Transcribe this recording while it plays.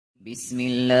بسم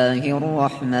الله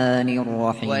الرحمن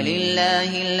الرحيم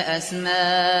ولله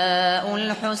الأسماء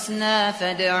الحسنى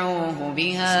فادعوه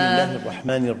بها. بسم الله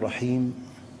الرحمن الرحيم.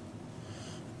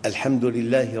 الحمد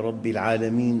لله رب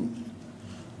العالمين،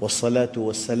 والصلاة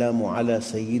والسلام على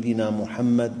سيدنا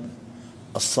محمد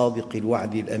الصادق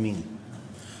الوعد الأمين.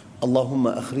 اللهم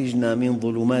أخرجنا من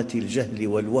ظلمات الجهل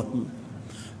والوهم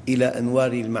إلى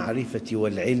أنوار المعرفة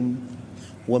والعلم،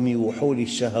 ومن وحول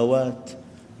الشهوات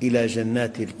إلى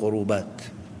جنات القربات.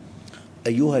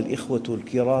 أيها الإخوة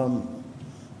الكرام،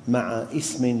 مع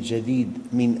اسم جديد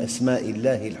من أسماء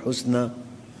الله الحسنى،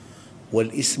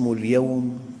 والاسم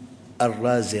اليوم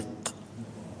الرازق.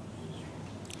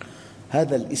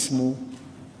 هذا الاسم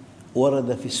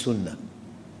ورد في السنة،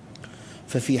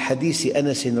 ففي حديث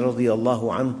أنس رضي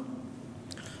الله عنه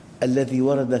الذي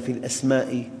ورد في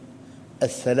الأسماء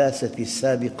الثلاثة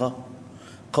السابقة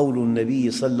قول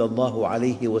النبي صلى الله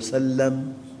عليه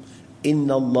وسلم: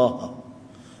 إن الله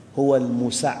هو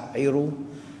المسعر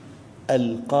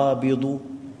القابض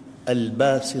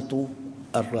الباسط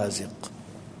الرازق.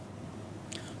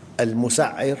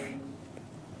 المسعر،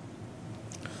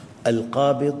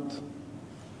 القابض،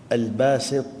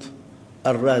 الباسط،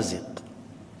 الرازق.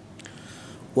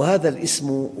 وهذا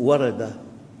الاسم ورد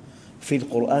في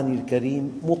القرآن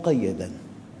الكريم مقيداً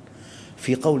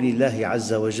في قول الله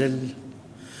عز وجل: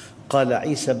 قال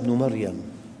عيسى ابن مريم: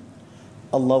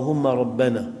 اللهم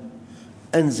ربنا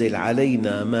أنزل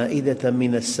علينا مائدة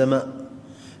من السماء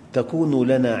تكون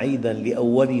لنا عيداً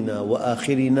لأولنا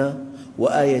وآخرنا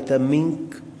وآية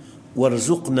منك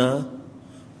وارزقنا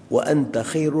وأنت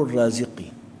خير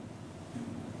الرازقين.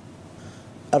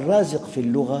 الرازق في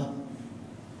اللغة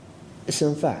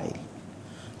اسم فاعل،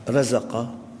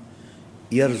 رزق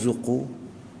يرزق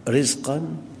رزقاً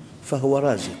فهو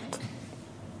رازق.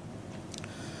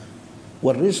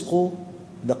 والرزق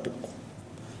دقيق،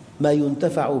 ما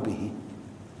ينتفع به.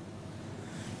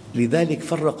 لذلك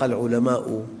فرق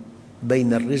العلماء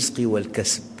بين الرزق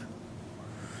والكسب.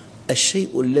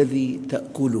 الشيء الذي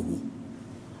تأكله،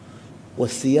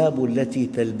 والثياب التي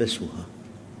تلبسها،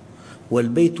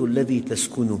 والبيت الذي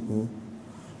تسكنه،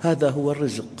 هذا هو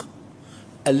الرزق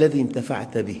الذي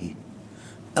انتفعت به.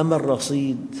 أما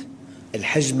الرصيد،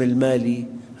 الحجم المالي،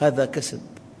 هذا كسب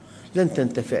لن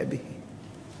تنتفع به.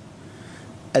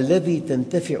 الذي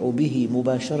تنتفع به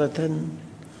مباشرة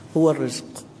هو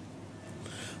الرزق،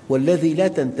 والذي لا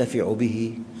تنتفع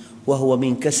به وهو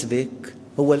من كسبك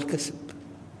هو الكسب.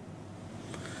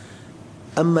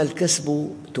 أما الكسب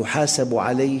تحاسب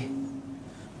عليه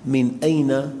من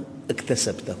أين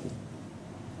اكتسبته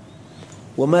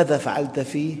وماذا فعلت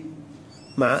فيه،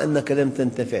 مع أنك لم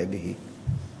تنتفع به.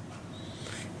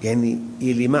 يعني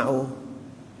يلي معه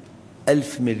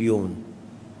 1000 مليون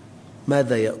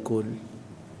ماذا يأكل؟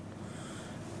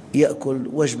 يأكل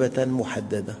وجبة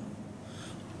محددة،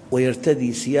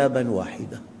 ويرتدي ثياباً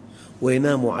واحدة،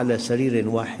 وينام على سرير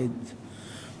واحد،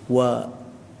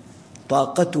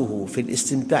 وطاقته في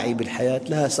الاستمتاع بالحياة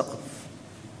لها سقف.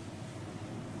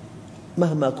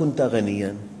 مهما كنت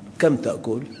غنياً كم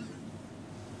تأكل؟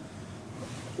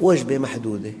 وجبة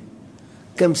محدودة.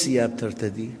 كم ثياب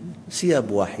ترتدي؟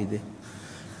 ثياب واحدة.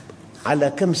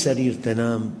 على كم سرير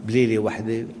تنام بليلة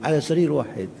واحدة؟ على سرير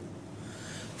واحد.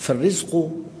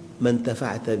 فالرزق ما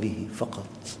انتفعت به فقط،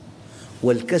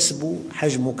 والكسب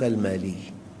حجمك المالي.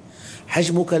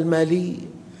 حجمك المالي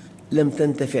لم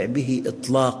تنتفع به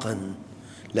إطلاقاً،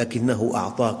 لكنه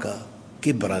أعطاك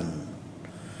كبراً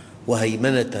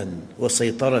وهيمنة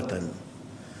وسيطرة،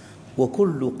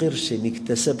 وكل قرش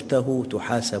اكتسبته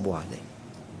تحاسب عليه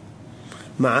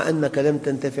مع أنك لم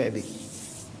تنتفع به.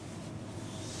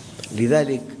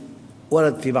 لذلك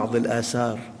ورد في بعض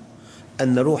الآثار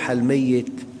أن روح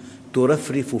الميت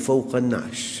ترفرف فوق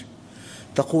النعش،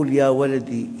 تقول: يا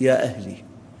ولدي يا أهلي،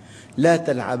 لا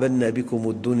تلعبن بكم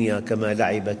الدنيا كما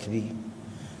لعبت بي.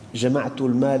 جمعت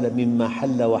المال مما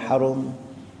حل وحرم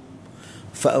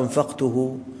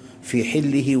فأنفقته في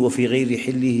حله وفي غير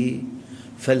حله،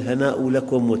 فالهناء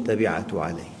لكم والتبعة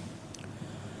عليه.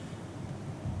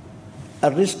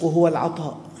 الرزق هو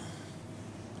العطاء.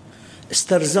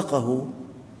 استرزقه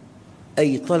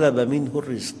أي طلب منه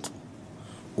الرزق.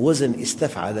 وزن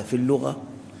استفعل في اللغة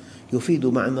يفيد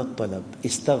معنى الطلب.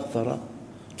 استغفر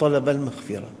طلب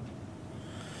المغفرة،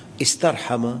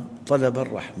 استرحم طلب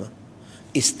الرحمة،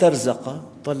 استرزق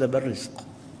طلب الرزق.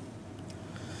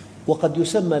 وقد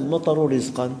يسمى المطر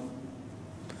رزقاً،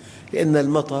 لأن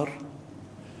المطر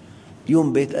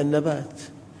ينبت النبات،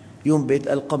 ينبت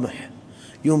القمح،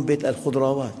 ينبت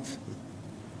الخضروات.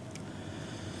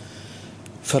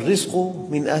 فالرزق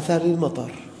من آثار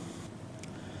المطر.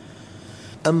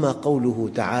 أما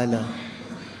قوله تعالى: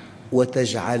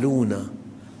 وتجعلون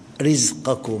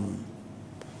رزقكم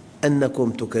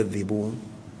أنكم تكذبون.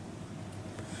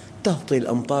 تهطل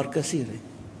الأمطار كثيرة.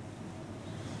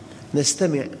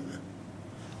 نستمع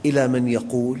إلى من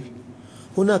يقول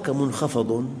هناك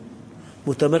منخفض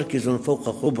متمركز فوق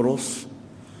قبرص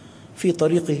في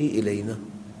طريقه إلينا،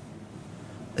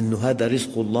 أن هذا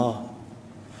رزق الله،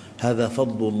 هذا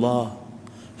فضل الله،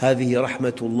 هذه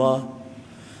رحمة الله.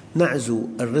 نعزو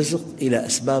الرزق إلى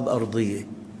أسباب أرضية،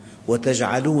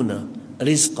 وتجعلون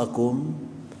رزقكم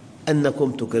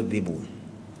أنكم تكذبون.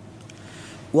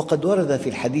 وقد ورد في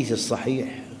الحديث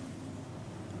الصحيح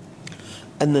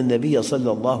أن النبي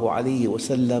صلى الله عليه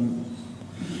وسلم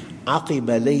عقب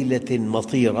ليلة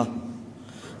مطيرة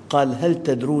قال: هل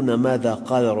تدرون ماذا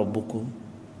قال ربكم؟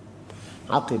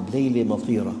 عقب ليلة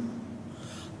مطيرة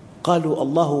قالوا: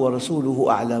 الله ورسوله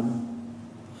أعلم.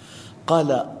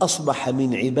 قال: أصبح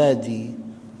من عبادي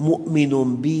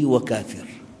مؤمن بي وكافر،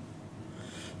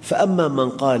 فأما من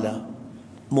قال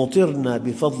مطرنا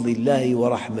بفضل الله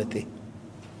ورحمته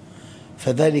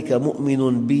فذلك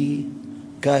مؤمن بي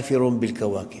كافر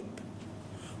بالكواكب،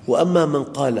 وأما من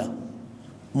قال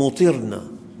مطرنا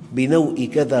بنوء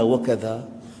كذا وكذا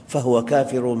فهو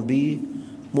كافر بي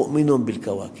مؤمن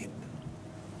بالكواكب.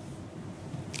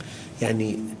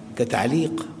 يعني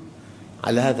كتعليق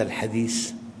على هذا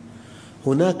الحديث،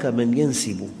 هناك من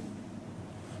ينسب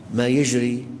ما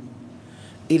يجري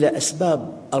إلى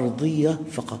أسباب أرضية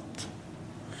فقط.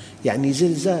 يعني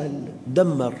زلزال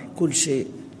دمر كل شيء،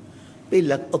 يقول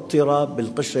لك اضطراب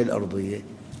بالقشرة الأرضية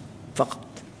فقط.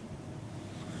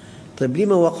 طيب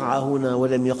لما وقع هنا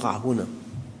ولم يقع هنا،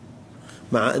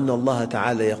 مع أن الله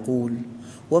تعالى يقول: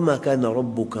 وما كان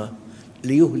ربك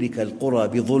ليهلك القرى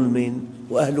بظلم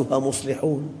وأهلها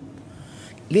مصلحون؟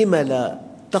 لما لا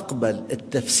تقبل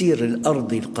التفسير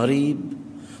الأرضي القريب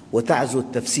وتعزو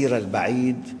التفسير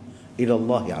البعيد إلى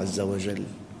الله عز وجل؟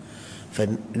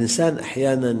 فالإنسان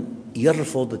أحياناً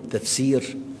يرفض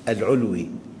التفسير العلوي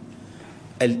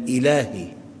الإلهي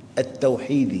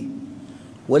التوحيدي،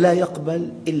 ولا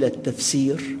يقبل إلا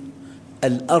التفسير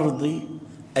الأرضي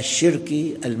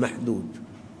الشركي المحدود.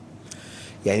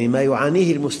 يعني ما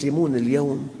يعانيه المسلمون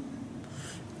اليوم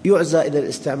يعزى إلى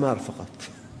الاستعمار فقط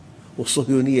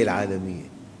والصهيونية العالمية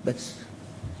بس.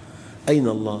 أين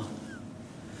الله؟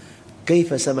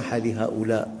 كيف سمح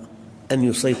لهؤلاء أن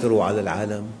يسيطروا على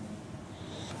العالم؟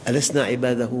 ألسنا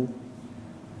عباده؟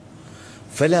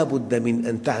 فلا بد من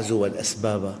أن تعزو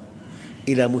الأسباب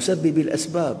إلى مسبب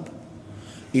الأسباب،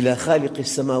 إلى خالق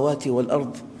السماوات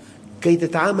والأرض، كي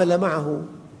تتعامل معه،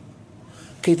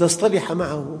 كي تصطلح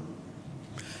معه.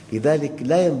 لذلك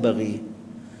لا ينبغي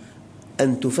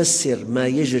أن تفسر ما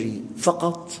يجري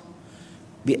فقط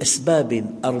بأسباب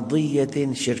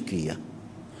أرضية شركية،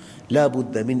 لا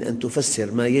بد من أن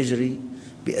تفسر ما يجري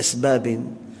بأسباب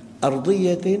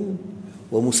أرضية،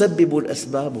 ومسبب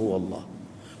الأسباب هو الله،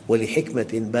 ولحكمة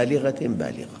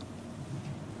بالغة.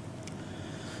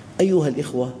 أيها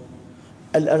الإخوة،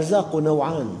 الأرزاق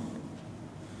نوعان: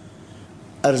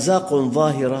 أرزاق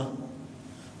ظاهرة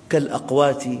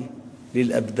كالأقوات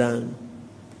للأبدان.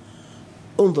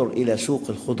 انظر إلى سوق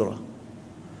الخضرة،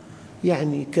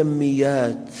 يعني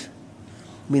كميات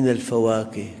من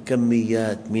الفواكه،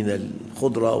 كميات من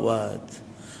الخضروات،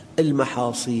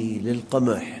 المحاصيل،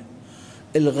 القمح،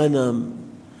 الغنم،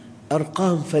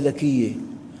 أرقام فلكية،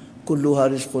 كلها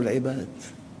رزق العباد.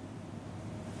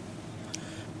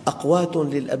 أقوات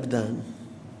للأبدان.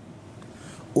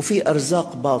 وفي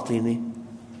أرزاق باطنة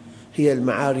هي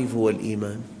المعارف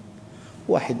والإيمان.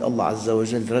 واحد الله عز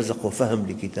وجل رزقه فهم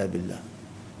لكتاب الله،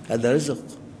 هذا رزق.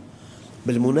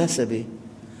 بالمناسبة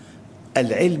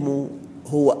العلم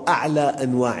هو أعلى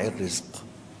أنواع الرزق.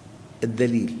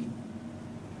 الدليل: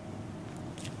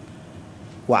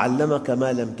 وعلمك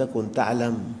ما لم تكن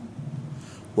تعلم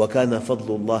وكان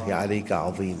فضل الله عليك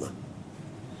عظيما.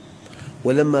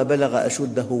 ولما بلغ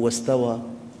أشده واستوى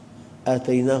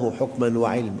آتيناه حكما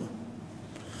وعلما.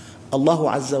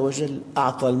 الله عز وجل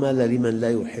أعطى المال لمن لا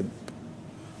يحب،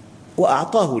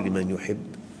 وأعطاه لمن يحب.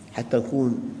 حتى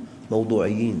نكون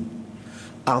موضوعيين،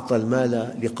 أعطى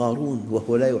المال لقارون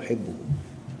وهو لا يحبه،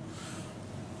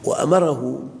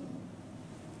 وأمره: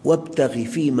 وابتغ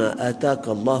فيما آتاك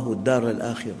الله الدار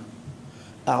الآخرة.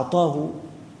 أعطاه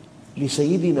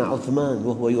لسيدنا عثمان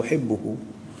وهو يحبه،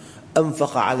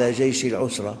 أنفق على جيش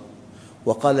العسرة،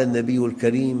 وقال النبي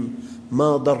الكريم: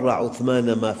 ما ضر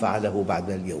عثمان ما فعله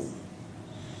بعد اليوم.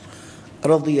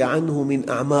 رضي عنه من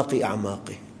أعماق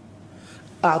أعماقه.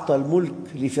 أعطى الملك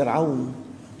لفرعون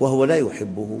وهو لا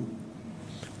يحبه،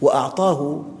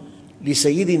 وأعطاه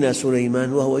لسيدنا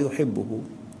سليمان وهو يحبه.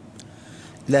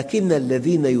 لكن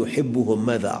الذين يحبهم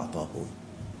ماذا أعطاهم؟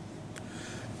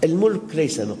 الملك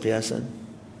ليس مقياساً،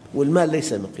 والمال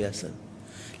ليس مقياساً،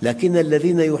 لكن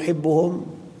الذين يحبهم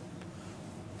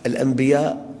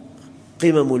الأنبياء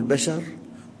قمم البشر،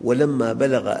 ولما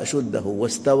بلغ أشده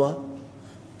واستوى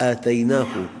آتيناه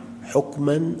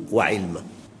حكماً وعلما.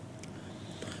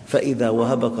 فإذا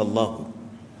وهبك الله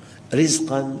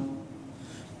رزقاً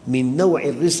من نوع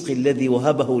الرزق الذي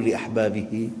وهبه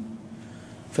لأحبابه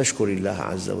فاشكر الله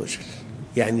عز وجل.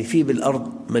 يعني في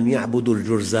بالأرض من يعبد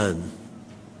الجرذان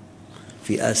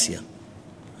في آسيا،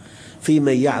 في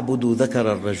من يعبد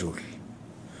ذكر الرجل،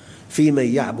 في من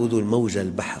يعبد الموج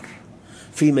البحر،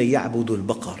 في من يعبد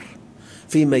البقر،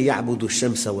 في من يعبد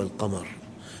الشمس والقمر،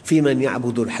 في من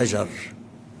يعبد الحجر.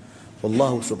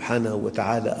 والله سبحانه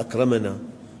وتعالى أكرمنا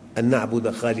أن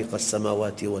نعبد خالق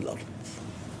السماوات والأرض.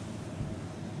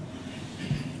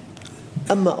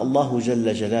 أما الله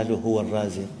جل جلاله هو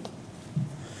الرازق،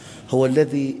 هو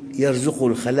الذي يرزق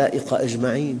الخلائق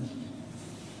أجمعين،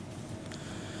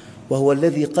 وهو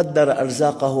الذي قدر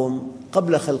أرزاقهم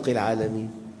قبل خلق العالمين.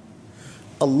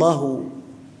 الله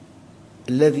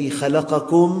الذي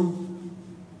خلقكم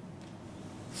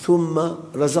ثم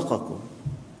رزقكم،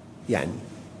 يعني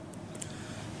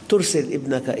ترسل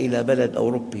ابنك إلى بلد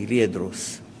أوروبي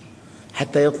ليدرس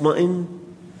حتى يطمئن،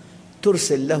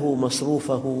 ترسل له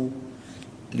مصروفه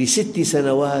ل6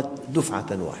 سنوات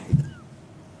دفعة واحدة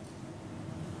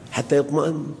حتى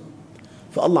يطمئن.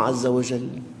 فالله عز وجل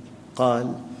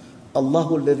قال: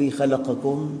 الله الذي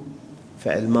خلقكم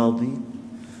فعل ماضي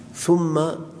ثم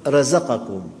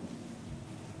رزقكم،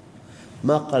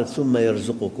 ما قال ثم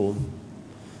يرزقكم،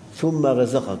 ثم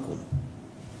رزقكم.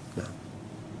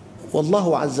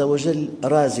 والله عز وجل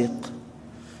رازق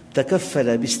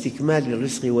تكفل باستكمال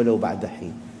الرزق ولو بعد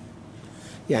حين.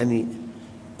 يعني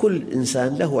كل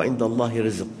إنسان له عند الله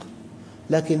رزق،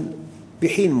 لكن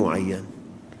بحين معين.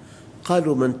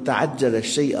 قالوا: من تعجل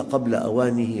الشيء قبل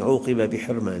أوانه عوقب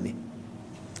بحرمانه.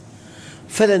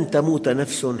 فلن تموت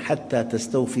نفس حتى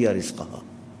تستوفي رزقها.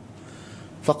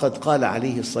 فقد قال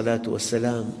عليه الصلاة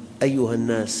والسلام: أيها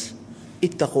الناس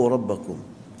اتقوا ربكم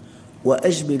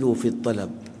وأجملوا في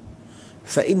الطلب،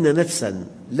 فإن نفساً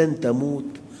لن تموت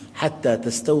حتى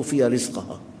تستوفي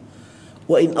رزقها،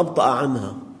 وإن أبطأ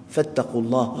عنها فاتقوا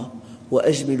الله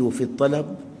وأجملوا في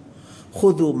الطلب،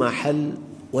 خذوا ما حل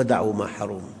ودعوا ما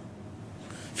حرم.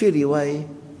 في رواية: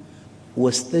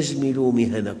 واستجملوا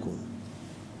مهنكم.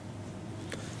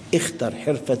 اختر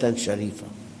حرفة شريفة،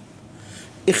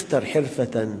 اختر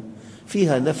حرفة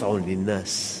فيها نفع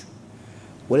للناس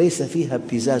وليس فيها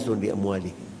ابتزاز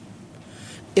لأموالهم،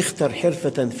 اختر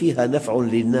حرفة فيها نفع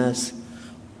للناس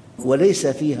وليس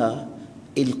فيها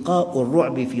إلقاء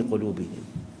الرعب في قلوبهم،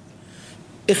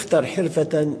 اختر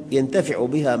حرفة ينتفع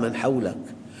بها من حولك،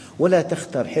 ولا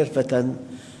تختر حرفة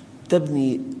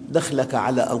تبني دخلك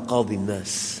على أنقاض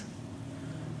الناس.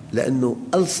 لأنه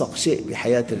ألصق شيء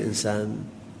بحياة الإنسان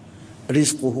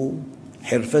رزقه،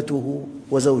 حرفته،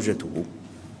 وزوجته.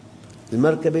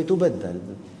 المركبة تبدل،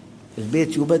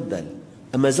 البيت يبدل،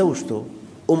 أما زوجته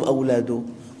أولاده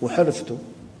وحرفته.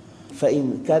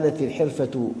 فإن كانت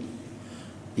الحرفة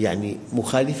يعني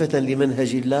مخالفة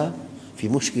لمنهج الله في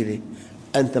مشكلة،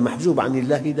 أنت محجوب عن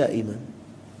الله دائما.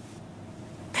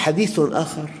 حديث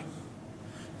آخر: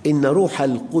 إن روح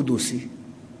القدس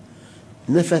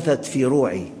نفثت في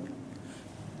روعي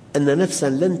أن نفساً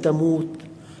لن تموت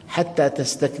حتى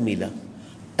تستكمل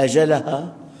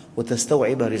أجلها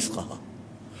وتستوعب رزقها،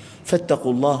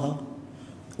 فاتقوا الله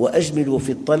وأجملوا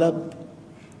في الطلب،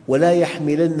 ولا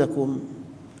يحملنكم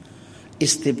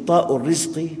استبطاء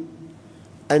الرزق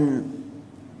أن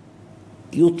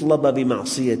يطلب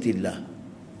بمعصية الله،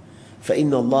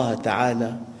 فإن الله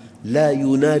تعالى لا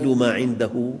ينال ما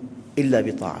عنده إلا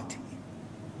بطاعته.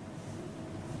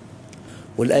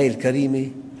 والآية الكريمة: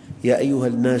 يا أيها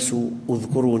الناس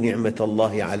اذكروا نعمة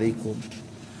الله عليكم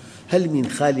هل من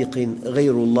خالق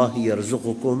غير الله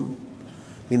يرزقكم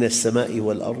من السماء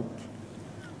والأرض.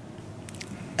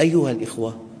 أيها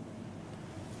الإخوة،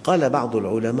 قال بعض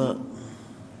العلماء: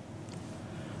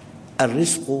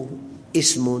 الرزق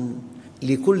اسم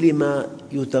لكل ما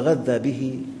يتغذى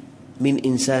به من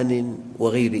إنسان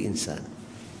وغير إنسان،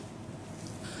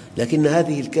 لكن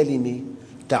هذه الكلمة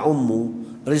تعم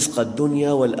رزق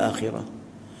الدنيا والآخرة.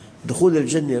 دخول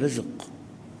الجنة رزق،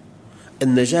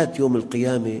 النجاة يوم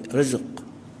القيامة رزق،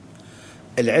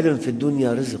 العلم في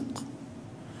الدنيا رزق،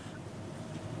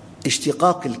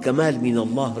 اشتقاق الكمال من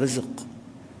الله رزق،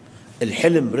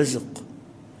 الحلم رزق،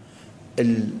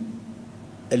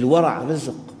 الورع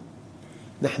رزق.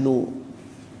 نحن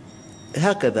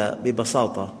هكذا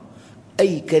ببساطة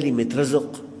أي كلمة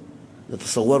رزق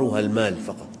نتصورها المال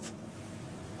فقط.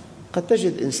 قد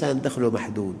تجد إنسان دخله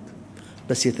محدود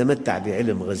بس يتمتع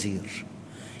بعلم غزير،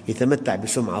 يتمتع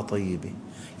بسمعة طيبة،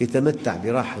 يتمتع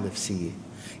براحة نفسية،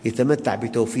 يتمتع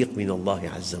بتوفيق من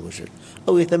الله عز وجل،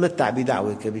 أو يتمتع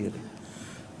بدعوة كبيرة.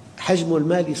 حجمه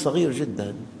المالي صغير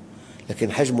جدا،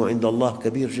 لكن حجمه عند الله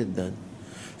كبير جدا.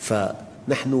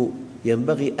 فنحن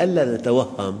ينبغي ألا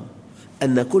نتوهم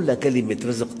أن كل كلمة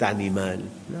رزق تعني مال،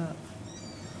 لا.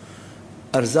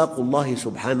 أرزاق الله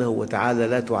سبحانه وتعالى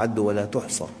لا تعد ولا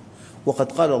تحصى،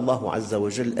 وقد قال الله عز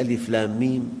وجل: ألف لام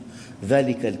ميم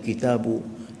ذلك الكتاب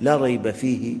لا ريب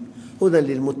فيه هدى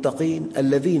للمتقين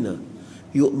الذين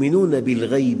يؤمنون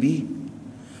بالغيب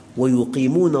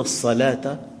ويقيمون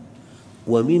الصلاة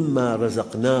ومما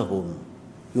رزقناهم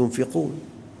ينفقون.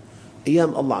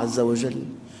 أيام الله عز وجل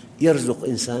يرزق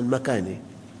إنسان مكانة،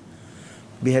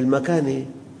 بهالمكانة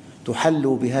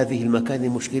تحل بهذه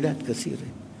المكانة مشكلات كثيرة.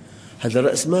 هذا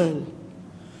رأس مال،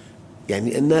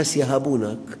 يعني الناس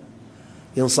يهابونك،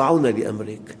 ينصاعون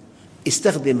لأمرك.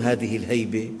 استخدم هذه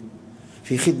الهيبة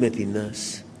في خدمة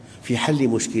الناس، في حل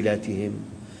مشكلاتهم،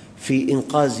 في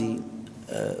إنقاذ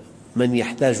من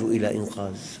يحتاج إلى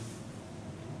إنقاذ.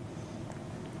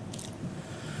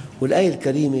 والآية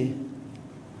الكريمة: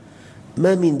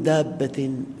 ما من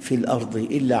دابة في الأرض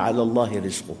إلا على الله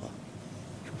رزقها.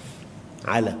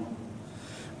 على،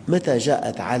 متى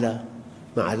جاءت على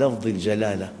مع لفظ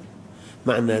الجلالة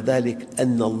معنى ذلك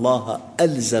أن الله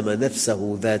ألزم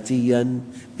نفسه ذاتياً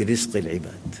برزق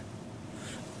العباد،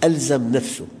 ألزم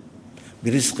نفسه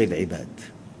برزق العباد،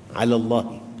 على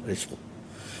الله رزقه.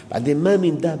 بعدين ما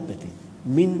من دابة،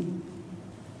 من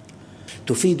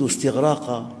تفيد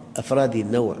استغراق أفراد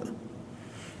النوع.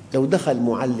 لو دخل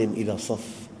معلم إلى صف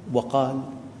وقال: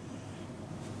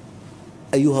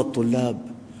 أيها الطلاب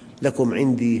لكم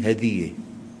عندي هدية،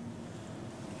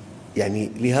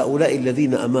 يعني لهؤلاء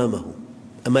الذين أمامه.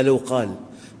 أما لو قال: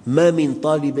 ما من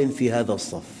طالب في هذا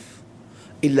الصف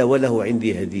إلا وله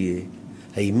عندي هدية،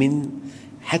 هي من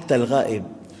حتى الغائب،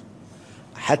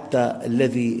 حتى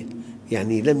الذي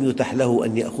يعني لم يتح له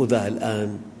أن يأخذها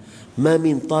الآن، ما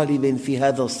من طالب في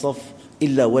هذا الصف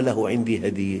إلا وله عندي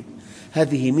هدية.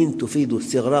 هذه من تفيد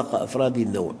استغراق أفراد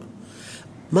النوع.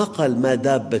 ما قال ما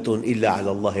دابة إلا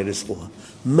على الله رزقها،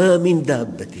 ما من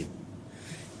دابة،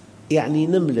 يعني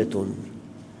نملة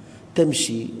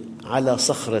تمشي على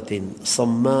صخرة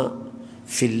صماء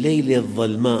في الليل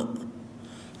الظلماء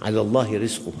على الله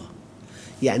رزقها.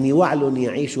 يعني وعل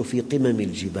يعيش في قمم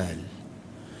الجبال،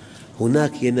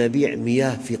 هناك ينابيع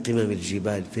مياه في قمم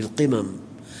الجبال، في القمم،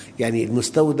 يعني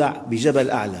المستودع بجبل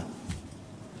أعلى،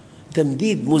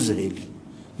 تمديد مذهل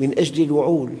من أجل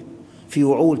الوعول. في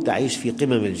وعول تعيش في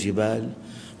قمم الجبال،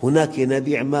 هناك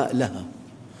ينابيع ماء لها.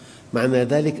 معنى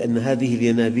ذلك أن هذه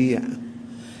الينابيع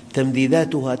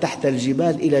تمديداتها تحت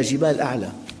الجبال إلى جبال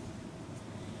أعلى.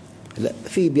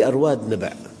 في بأرواد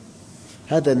نبع،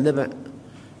 هذا النبع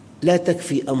لا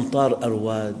تكفي أمطار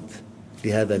أرواد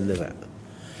لهذا النبع.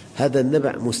 هذا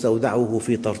النبع مستودعه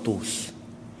في طرطوس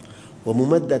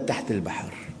وممدد تحت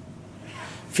البحر.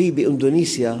 في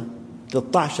بإندونيسيا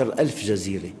 13,000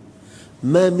 جزيرة،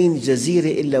 ما من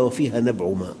جزيرة إلا وفيها نبع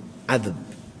ماء عذب،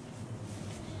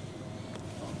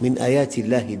 من آيات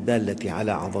الله الدالة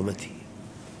على عظمته.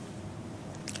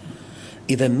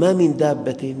 إذن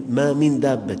ما من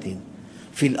دابة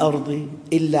في الأرض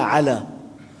إلا على،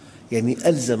 يعني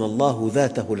ألزم الله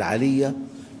ذاته العلية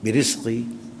برزق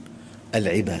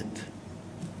العباد.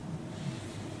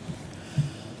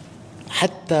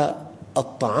 حتى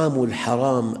الطعام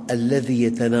الحرام الذي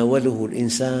يتناوله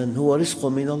الإنسان هو رزق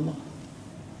من الله.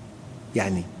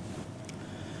 يعني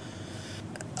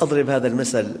أضرب هذا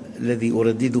المثل الذي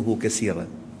أردده كثيراً: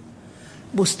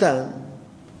 بستان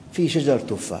فيه شجر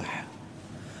تفاح،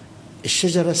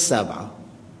 الشجرة السابعة،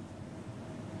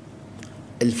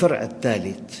 الفرع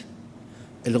الثالث،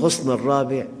 الغصن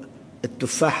الرابع،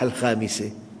 التفاحة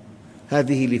الخامسة،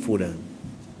 هذه لفلان،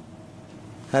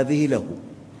 هذه له.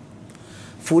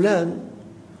 فلان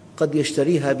قد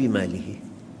يشتريها بماله،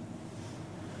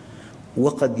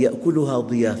 وقد يأكلها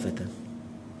ضيافة،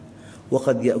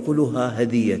 وقد يأكلها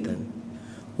هدية،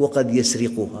 وقد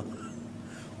يسرقها،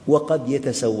 وقد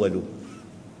يتسول.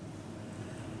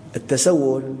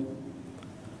 التسول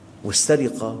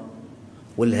والسرقة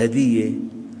والهدية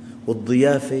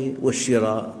والضيافة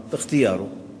والشراء باختياره،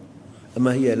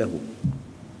 أما هي له.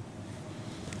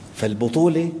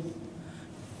 فالبطولة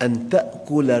أن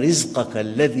تأكل رزقك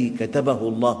الذي كتبه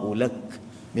الله لك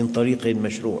من طريق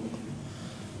مشروع.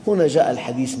 هنا جاء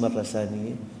الحديث مرة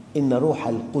ثانية: إن روح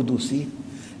القدس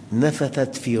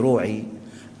نفثت في روعي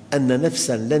أن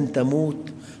نفساً لن تموت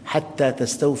حتى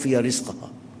تستوفي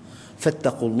رزقها،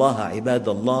 فاتقوا الله عباد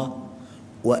الله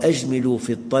وأجملوا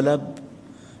في الطلب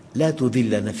لا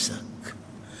تذل نفسك.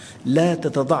 لا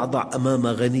تتضعضع أمام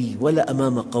غني ولا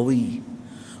أمام قوي.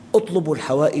 اطلبوا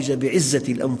الحوائج بعزة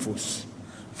الأنفس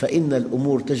فإن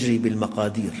الأمور تجري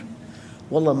بالمقادير.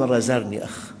 والله مرة زارني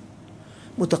أخ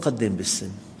متقدم بالسن،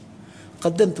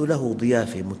 قدمت له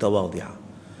ضيافة متواضعة،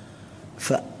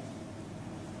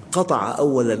 فقطع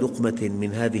أول لقمة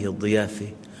من هذه الضيافة،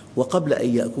 وقبل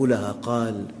أن يأكلها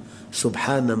قال: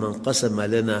 سبحان من قسم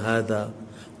لنا هذا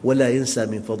ولا ينسى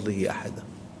من فضله أحدا.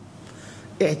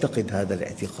 اعتقد هذا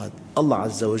الاعتقاد، الله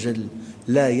عز وجل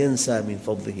لا ينسى من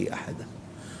فضله أحدا.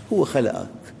 هو خلقك،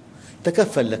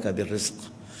 تكفل لك بالرزق،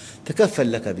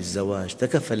 تكفل لك بالزواج،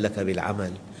 تكفل لك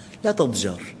بالعمل. لا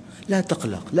تضجر، لا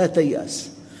تقلق، لا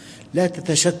تيأس، لا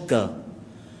تتشكى.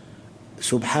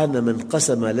 سبحان من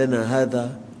قسم لنا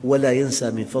هذا ولا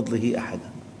ينسى من فضله أحدا.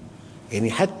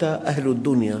 يعني حتى أهل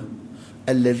الدنيا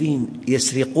الذين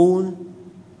يسرقون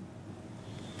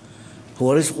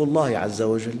هو رزق الله عز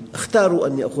وجل، اختاروا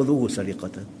أن يأخذوه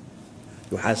سرقة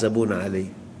يحاسبون عليه،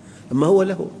 أما هو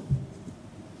له.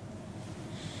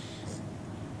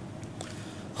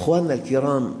 أخواننا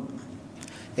الكرام،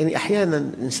 يعني أحياناً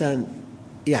الإنسان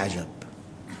يعجب،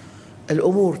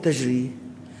 الأمور تجري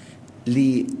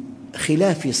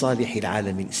لخلاف صالح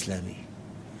العالم الإسلامي.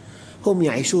 هم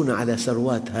يعيشون على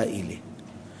ثروات هائلة،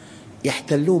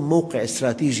 يحتلون موقع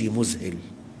استراتيجي مذهل،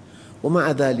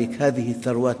 ومع ذلك هذه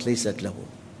الثروات ليست لهم.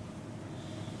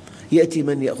 يأتي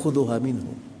من يأخذها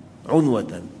منهم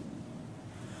عنوة.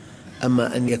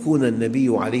 أما أن يكون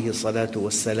النبي عليه الصلاة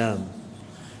والسلام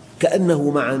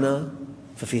كأنه معنا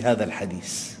ففي هذا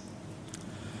الحديث.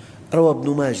 روى ابن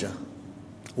ماجه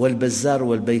والبزار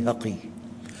والبيهقي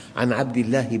عن عبد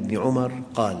الله بن عمر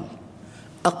قال: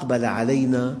 أقبل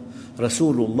علينا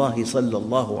رسول الله صلى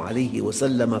الله عليه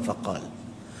وسلم فقال: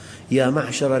 يا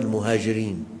معشر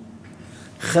المهاجرين،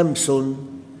 5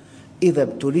 إذا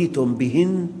ابتليتم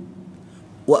بهن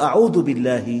وأعوذ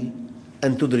بالله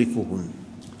أن تدركوهن.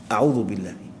 أعوذ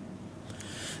بالله.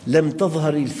 لم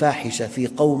تظهر الفاحشة في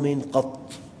قوم قط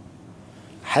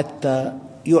حتى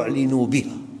يعلنوا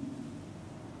بها.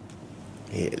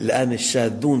 الآن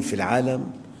الشاذون في العالم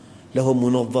لهم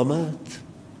منظمات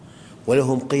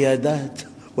ولهم قيادات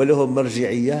ولهم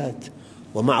مرجعيات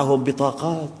ومعهم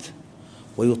بطاقات،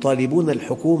 ويطالبون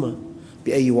الحكومة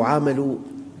بأن يعاملوا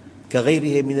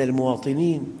كغيرهم من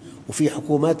المواطنين، وفي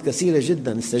حكومات كثيرة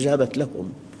جدا استجابت لهم.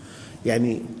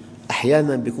 يعني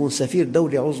أحيانا يكون سفير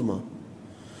دولة عظمى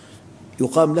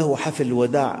يقام له حفل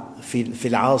وداع في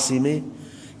العاصمة،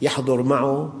 يحضر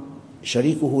معه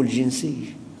شريكه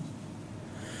الجنسي.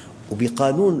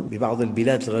 وبقانون ببعض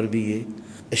البلاد الغربية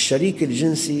الشريك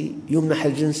الجنسي يمنح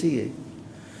الجنسية.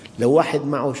 لو واحد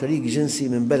معه شريك جنسي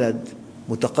من بلد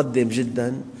متقدم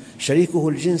جدا، شريكه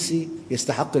الجنسي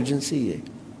يستحق الجنسية.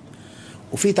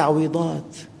 وفي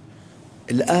تعويضات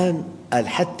الآن قال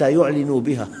حتى يعلنوا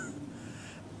بها.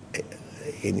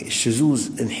 يعني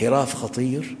الشذوذ انحراف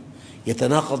خطير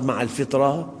يتناقض مع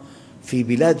الفطرة في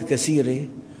بلاد كثيرة،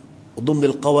 وضمن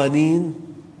القوانين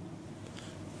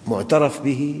معترف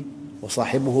به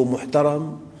وصاحبه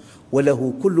محترم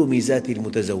وله كل ميزات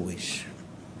المتزوج.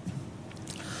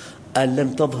 قال: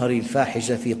 لم تظهر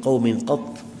الفاحشة في قوم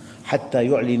قط حتى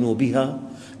يعلنوا بها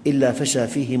إلا فشى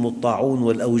فيهم الطاعون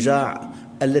والأوجاع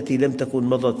التي لم تكن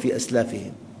مضت في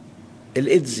أسلافهم.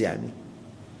 الإيدز يعني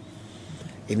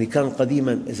كان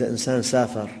قديما إذا إنسان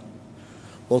سافر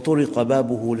وطرق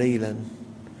بابه ليلا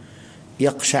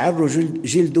يقشعر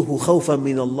جلده خوفا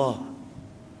من الله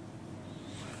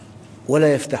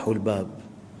ولا يفتح الباب،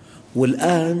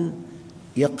 والآن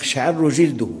يقشعر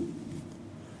جلده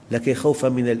لكن خوفا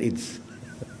من الإيدز.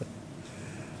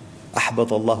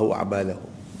 أحبط الله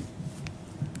أعمالهم.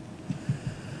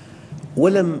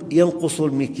 ولم ينقصوا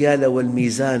المكيال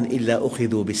والميزان إلا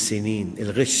أخذوا بالسنين.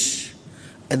 الغش،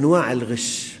 أنواع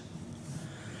الغش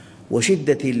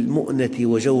وشدة المؤنة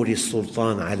وجور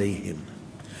السلطان عليهم.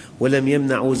 ولم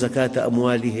يمنعوا زكاة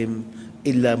أموالهم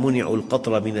إلا منعوا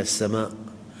القطر من السماء.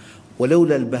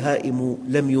 ولولا البهائم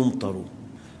لم يمطروا.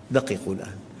 دققوا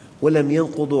الآن. ولم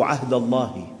ينقضوا عهد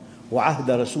الله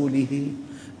وعهد رسوله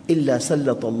إلا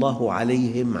سلط الله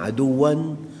عليهم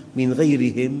عدواً من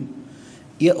غيرهم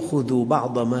يأخذ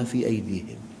بعض ما في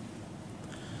أيديهم.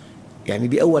 يعني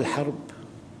بأول حرب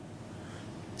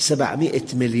 700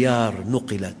 مليار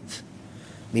نقلت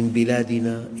من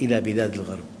بلادنا إلى بلاد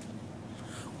الغرب،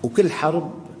 وكل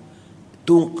حرب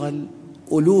تنقل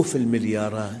ألوف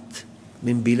المليارات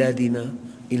من بلادنا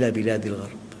إلى بلاد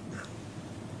الغرب.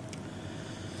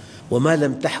 وما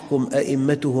لم تحكم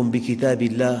أئمتهم بكتاب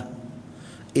الله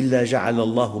إلا جعل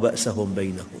الله بأسهم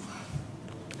بينهم.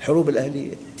 الحروب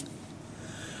الأهلية.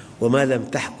 وما لم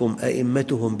تحكم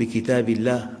أئمتهم بكتاب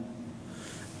الله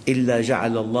إلا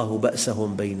جعل الله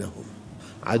بأسهم بينهم،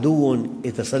 عدو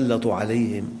يتسلط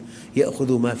عليهم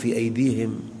يأخذ ما في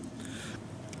أيديهم،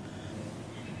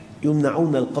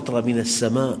 يمنعون القطر من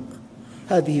السماء.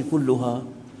 هذه كلها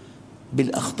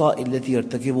بالأخطاء التي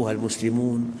يرتكبها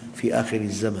المسلمون في آخر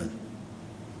الزمن.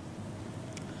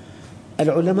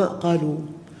 العلماء قالوا: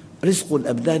 رزق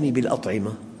الأبدان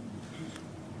بالأطعمة،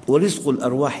 ورزق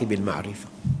الأرواح بالمعرفة.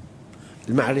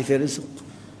 المعرفة رزق،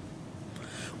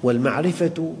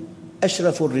 والمعرفة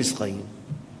أشرف الرزقين،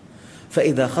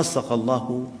 فإذا خصك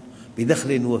الله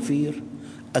بدخل وفير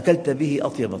أكلت به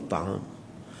أطيب الطعام،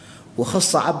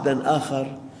 وخص عبداً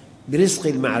آخر برزق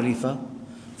المعرفة،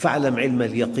 فاعلم علم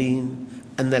اليقين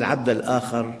أن العبد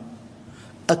الآخر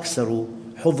أكثر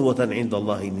حظوة عند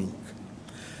الله منك،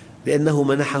 لأنه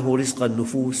منحه رزق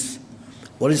النفوس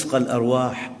ورزق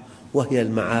الأرواح وهي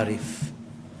المعارف.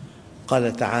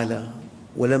 قال تعالى: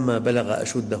 ولما بلغ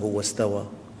أشده واستوى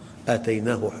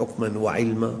آتيناه حكماً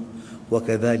وعلما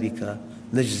وكذلك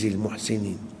نجزي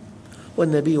المحسنين.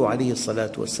 والنبي عليه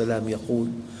الصلاة والسلام يقول: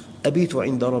 أبيت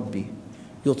عند ربي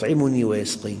يطعمني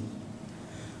ويسقين.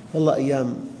 والله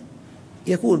أيام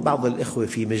يكون بعض الإخوة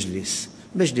في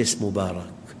مجلس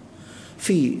مبارك،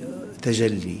 في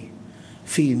تجلي،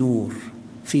 في نور،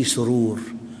 في سرور،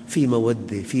 في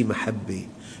مودة، في محبة،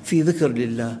 في ذكر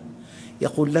لله،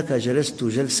 يقول لك: جلست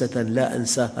جلسة لا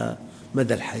أنساها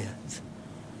مدى الحياة.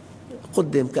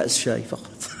 قدم كأس شاي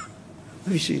فقط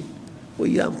ما في شيء،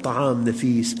 وأيام طعام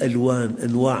نفيس، ألوان،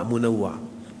 أنواع منوعة،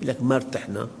 يقول لك: ما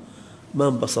ارتحنا، ما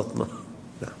انبسطنا.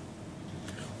 نعم.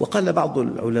 وقال بعض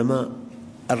العلماء: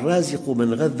 الرازق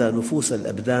من غذى نفوس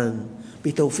الأبدان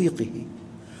بتوفيقه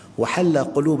وحل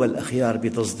قلوب الأخيار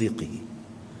بتصديقه.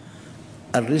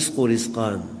 الرزق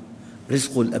رزقان: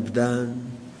 رزق الأبدان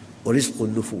ورزق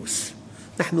النفوس.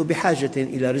 نحن بحاجة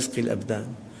إلى رزق الأبدان،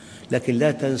 لكن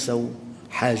لا تنسوا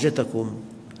حاجتكم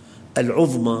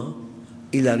العظمى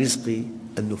إلى رزق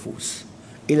النفوس،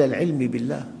 إلى العلم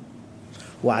بالله.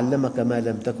 وعلمك ما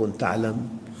لم تكن تعلم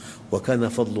وكان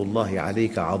فضل الله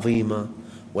عليك عظيما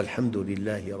والحمد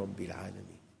لله رب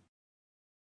العالمين.